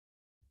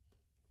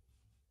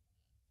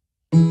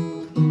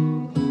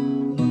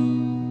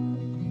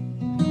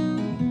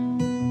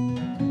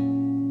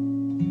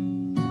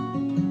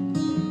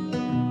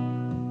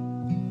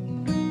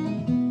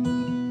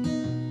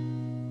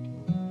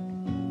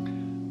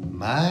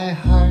My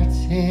heart's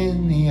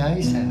in the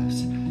ice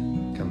house,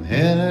 come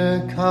hill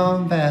or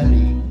come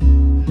valley,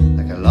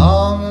 like a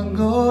long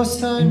ago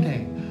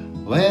Sunday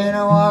when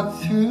I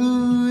walked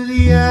through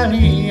the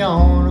alley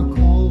on a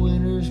cold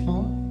winter's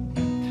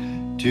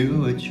morning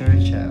to a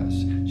church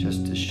house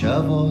just to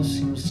shovel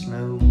some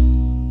snow.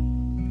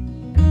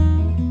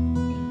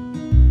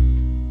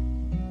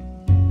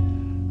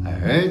 I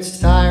heard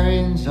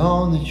sirens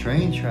on the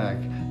train track,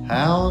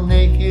 how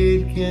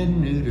naked get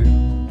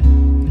neutered.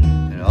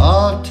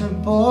 Altar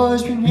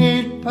boy's been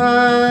hit by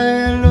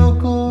a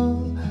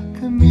local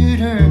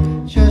commuter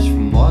just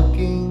from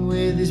walking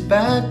with his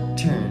back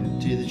turned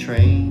to the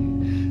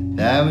train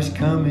that was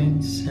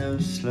coming so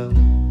slow.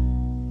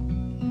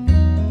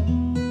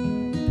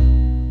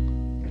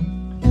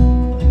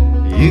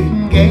 You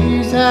can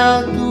gaze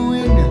out the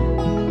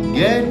window,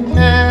 get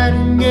mad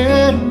and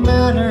get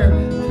madder,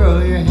 throw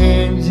your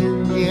hands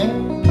in the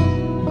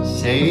air,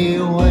 say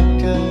what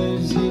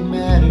does it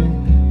matter,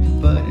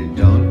 but it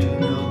don't do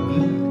no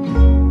good.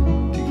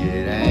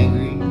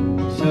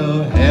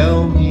 So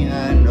help me,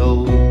 I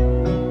know.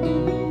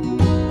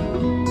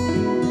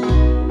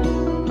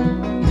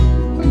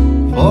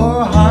 For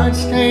a heart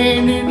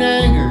stained in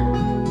anger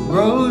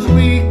grows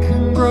weak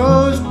and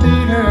grows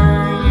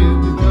bitter.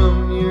 You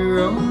become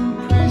your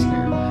own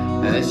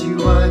prisoner as you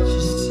watch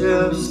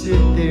yourself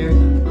sit there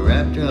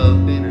wrapped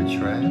up in a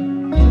trap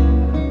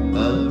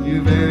of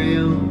your very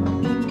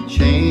own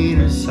chain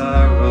of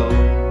sorrow.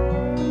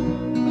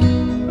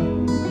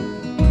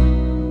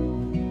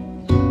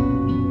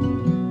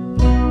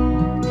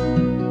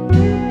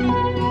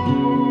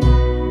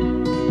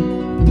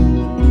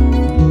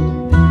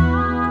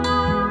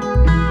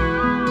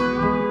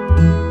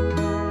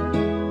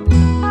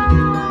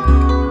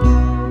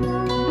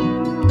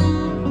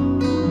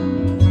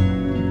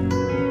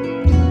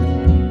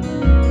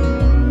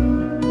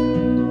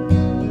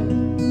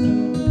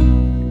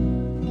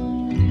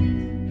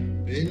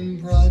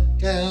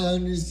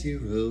 Down to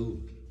zero,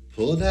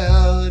 pulled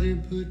out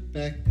and put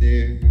back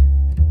there.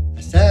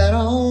 I sat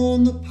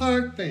on the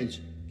park bench,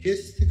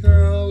 kissed the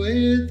girl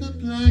with the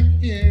black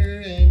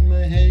hair, and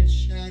my head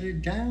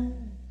shouted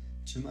down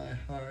to my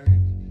heart,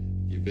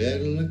 you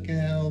better look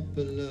out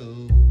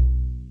below.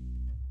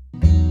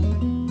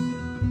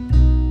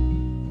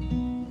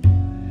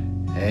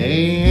 Hey,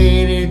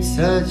 ain't it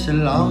such a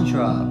long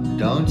drop?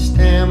 Don't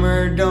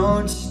stammer,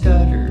 don't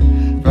stutter,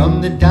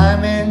 from the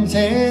diamonds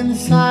in the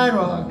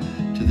sidewalk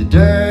to the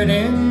dirt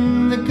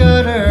in the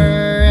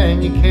gutter,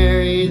 and you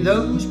carry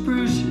those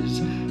bruises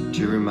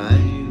to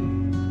remind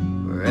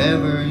you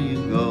wherever you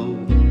go.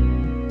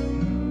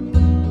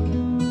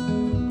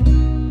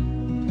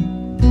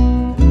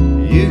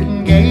 You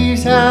can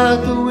gaze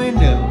out the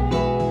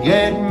window,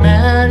 get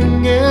mad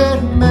and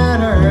get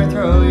madder,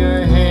 throw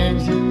your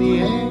hands in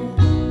the air,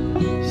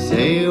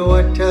 say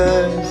what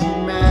does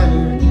it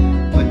matter,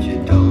 but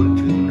you don't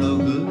do no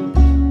good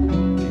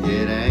to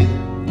get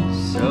angry,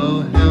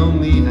 so help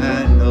me,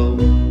 I know.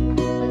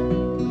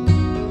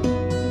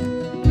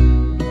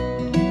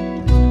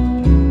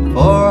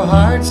 For a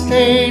heart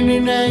stained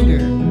in anger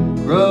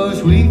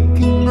grows weak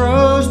and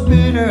grows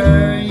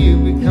bitter. You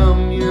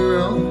become your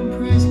own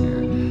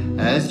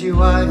prisoner as you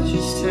watch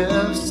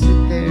yourself